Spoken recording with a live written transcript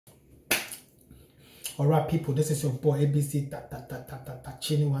Alright people, this is your boy ABC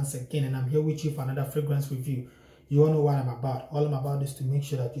Chini once again, and I'm here with you for another fragrance review. You all know what I'm about. All I'm about is to make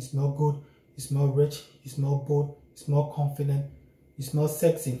sure that you smell good, you smell rich, you smell bold, you smell confident, you smell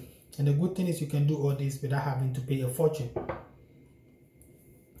sexy. And the good thing is you can do all this without having to pay a fortune.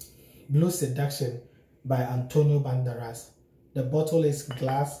 Blue Seduction by Antonio Banderas. The bottle is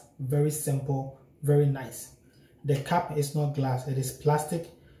glass, very simple, very nice. The cap is not glass, it is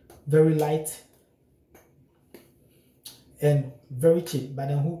plastic, very light and very cheap, but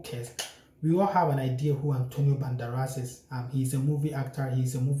then who cares? We all have an idea who Antonio Banderas is. He's a movie actor,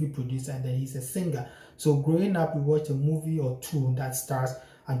 he's a movie producer, and then he's a singer. So growing up, we watch a movie or two that stars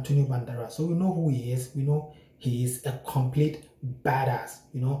Antonio Banderas. So we know who he is. We know he is a complete badass.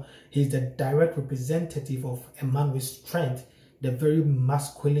 You know, he's the direct representative of a man with strength, the very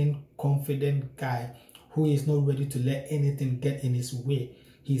masculine, confident guy who is not ready to let anything get in his way.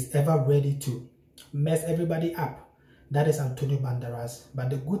 He's ever ready to mess everybody up. That is Antonio Banderas. But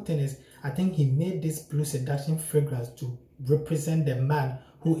the good thing is, I think he made this Blue Seduction fragrance to represent the man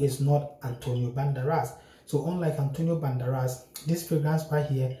who is not Antonio Banderas. So unlike Antonio Banderas, this fragrance right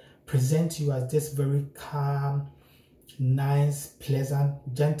here presents you as this very calm, nice,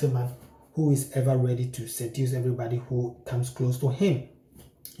 pleasant gentleman who is ever ready to seduce everybody who comes close to him.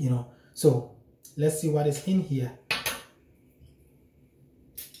 You know, so let's see what is in here.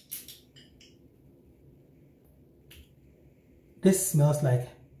 This smells like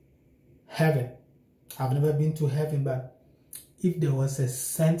heaven. I've never been to heaven, but if there was a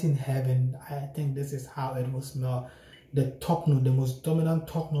scent in heaven, I think this is how it will smell. The top note, the most dominant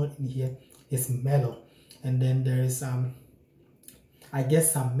top note in here is mellow. And then there is I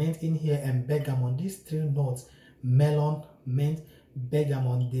guess some mint in here and bergamot. These three notes, melon, mint,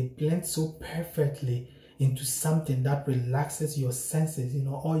 bergamot, they blend so perfectly into something that relaxes your senses. You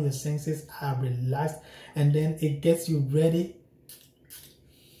know, all your senses are relaxed, and then it gets you ready.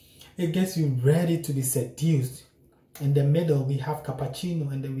 It gets you ready to be seduced. In the middle, we have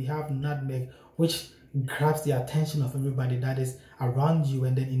cappuccino, and then we have nutmeg, which grabs the attention of everybody that is around you.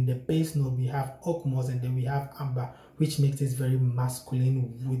 And then in the base note, we have oak moss, and then we have amber, which makes this very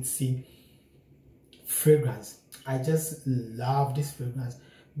masculine, woodsy fragrance. I just love this fragrance.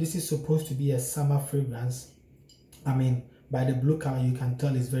 This is supposed to be a summer fragrance. I mean, by the blue color, you can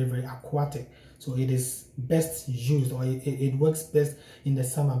tell it's very, very aquatic. So it is best used, or it works best in the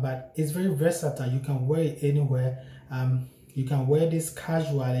summer, but it's very versatile. You can wear it anywhere. You can wear this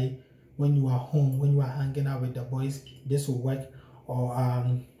casually when you are home, when you are hanging out with the boys. This will work. Or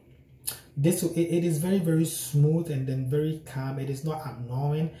it is very, very smooth and then very calm. It is not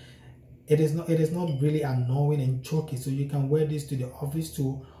annoying. It is not really annoying and choky. So you can wear this to the office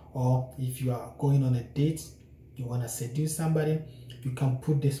too, or if you are going on a date, you want to seduce somebody, you can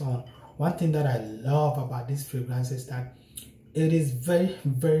put this on. One thing that I love about this fragrance is that it is very,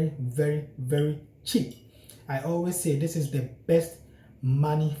 very, very, very cheap. I always say this is the best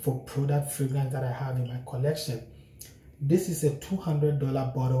money for product fragrance that I have in my collection. This is a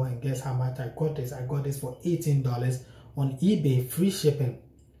 $200 bottle, and guess how much I got this? I got this for $18 on eBay, free shipping.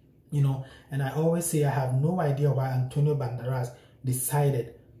 You know, and I always say I have no idea why Antonio Banderas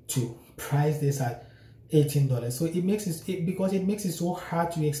decided to price this at $18. So it makes it because it makes it so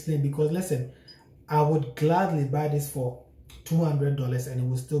hard to explain. Because listen, I would gladly buy this for $200 and it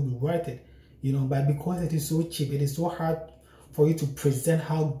will still be worth it, you know, but because it is so cheap, it is so hard for you to present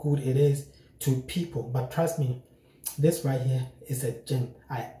how good it is to people. But trust me, this right here is a gem.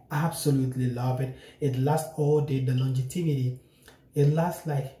 I absolutely love it. It lasts all day. The longevity, it lasts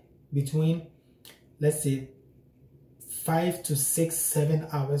like between, let's say, 5 to 6, 7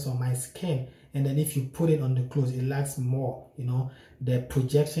 hours on my skin. And then if you put it on the clothes, it lasts more. You know, the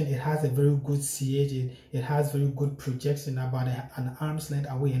projection, it has a very good CH. It has very good projection, about an arm's length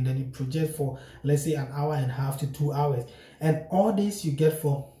away, and then it projects for, let's say, an hour and a half to 2 hours. And all this you get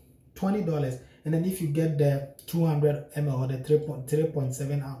for $20. And then if you get the 200 ml or the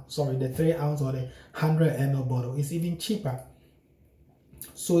 3.7 ounce, sorry, the 3 ounce or the 100 ml bottle, it's even cheaper.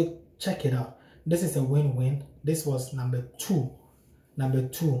 So check it out. This is a win-win. This was number two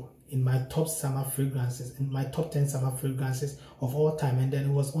in my top summer fragrances, in my top 10 summer fragrances of all time. And then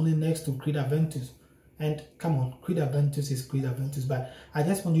it was only next to Creed Aventus. And come on, Creed Aventus is Creed Aventus, but I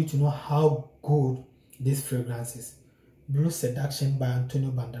just want you to know how good this fragrance is. Blue Seduction by Antonio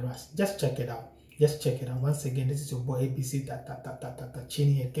Banderas. Just check it out. Just check it out. Once again, this is your boy ABC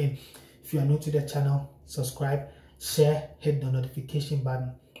Chini again. If you are new to the channel, subscribe, share, hit the notification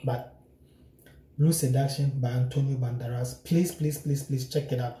button. But Blue Seduction by Antonio Banderas, please, please, please, please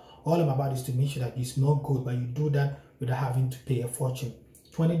check it out. All I'm about is to make sure that you smell good, but you do that without having to pay a fortune.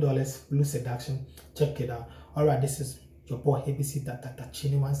 $20, Blue Seduction. Check it out. All right, this is your boy ABC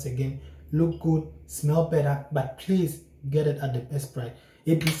Chini once again. Look good, smell better, but please get it at the best price.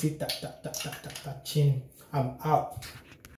 ABC Chini. I'm out.